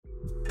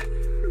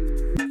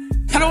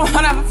don't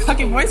want to have a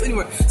fucking voice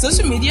anymore.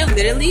 Social media,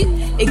 literally,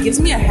 it gives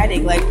me a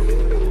headache. Like,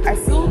 I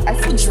feel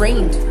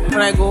drained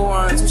when I go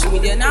on social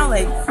media now.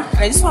 Like, and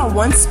I just want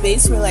one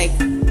space where, like,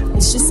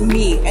 it's just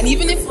me. And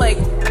even if, like,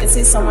 let's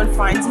say someone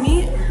finds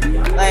me,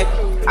 like,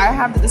 I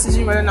have the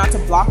decision whether or not to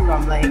block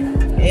them. Like,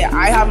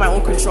 I have my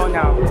own control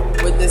now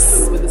with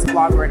this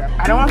blog word.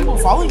 I don't want people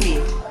following me.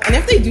 And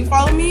if they do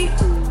follow me,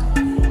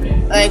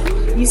 like,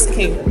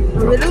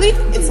 literally,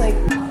 it's like,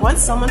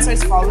 once someone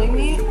starts following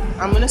me,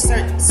 I'm gonna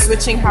start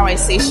switching how I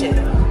say shit.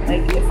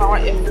 Like,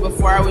 if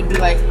before I would be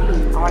like,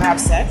 I wanna have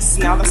sex,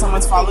 now that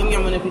someone's following me,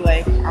 I'm gonna be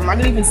like, I'm not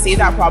gonna even say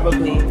that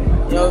probably,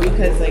 you know,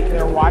 because, like,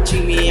 they're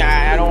watching me,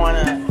 I don't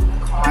wanna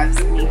cause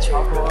any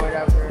trouble or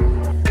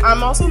whatever.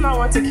 I'm also not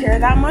one to care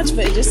that much,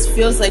 but it just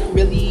feels like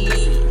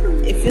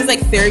it feels like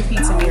therapy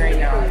to me right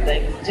now.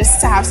 Like, just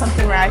to have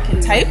something where I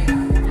can type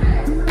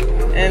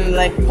and,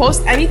 like,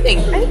 post anything.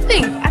 I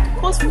can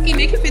post fucking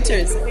naked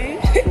pictures, okay?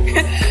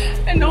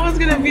 And no one's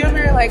gonna be over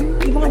here like,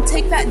 you wanna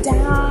take that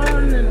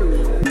down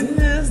and do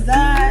this,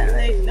 that.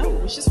 Like, no,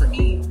 it's just for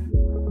me.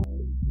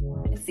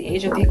 It's the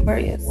age of the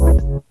Aquarius.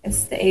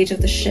 It's the age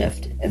of the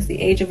shift. It's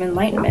the age of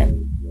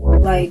enlightenment.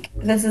 Like,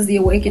 this is the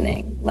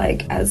awakening.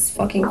 Like, as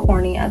fucking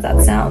corny as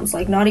that sounds,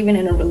 like, not even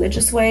in a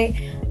religious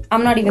way.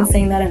 I'm not even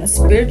saying that in a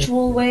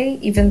spiritual way,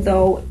 even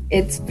though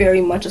it's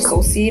very much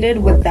associated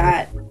with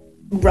that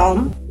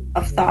realm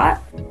of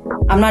thought.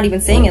 I'm not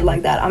even saying it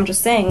like that. I'm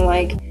just saying,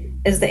 like,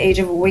 it's the age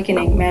of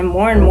awakening, man.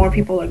 More and more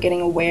people are getting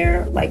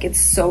aware. Like,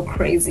 it's so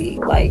crazy.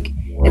 Like,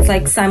 it's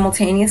like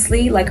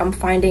simultaneously, like, I'm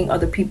finding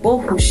other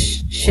people who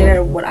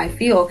share what I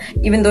feel,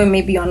 even though it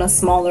may be on a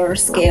smaller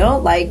scale.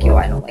 Like,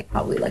 I know, like,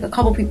 probably like a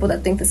couple people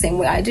that think the same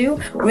way I do,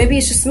 or maybe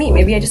it's just me.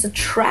 Maybe I just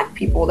attract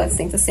people that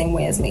think the same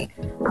way as me.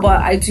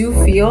 But I do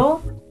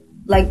feel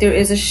like there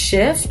is a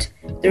shift.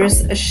 There's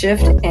a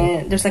shift,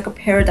 and there's like a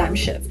paradigm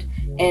shift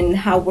in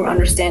how we're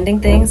understanding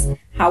things,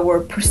 how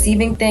we're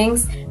perceiving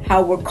things,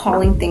 how we're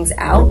calling things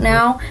out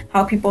now,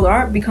 how people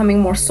are becoming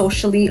more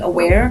socially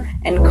aware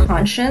and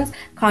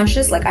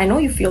conscious. Like, I know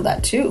you feel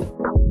that too.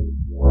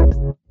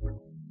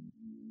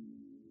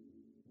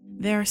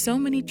 There are so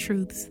many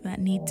truths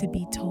that need to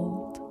be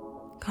told.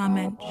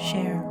 Comment,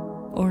 share,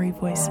 Ori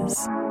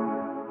Voices.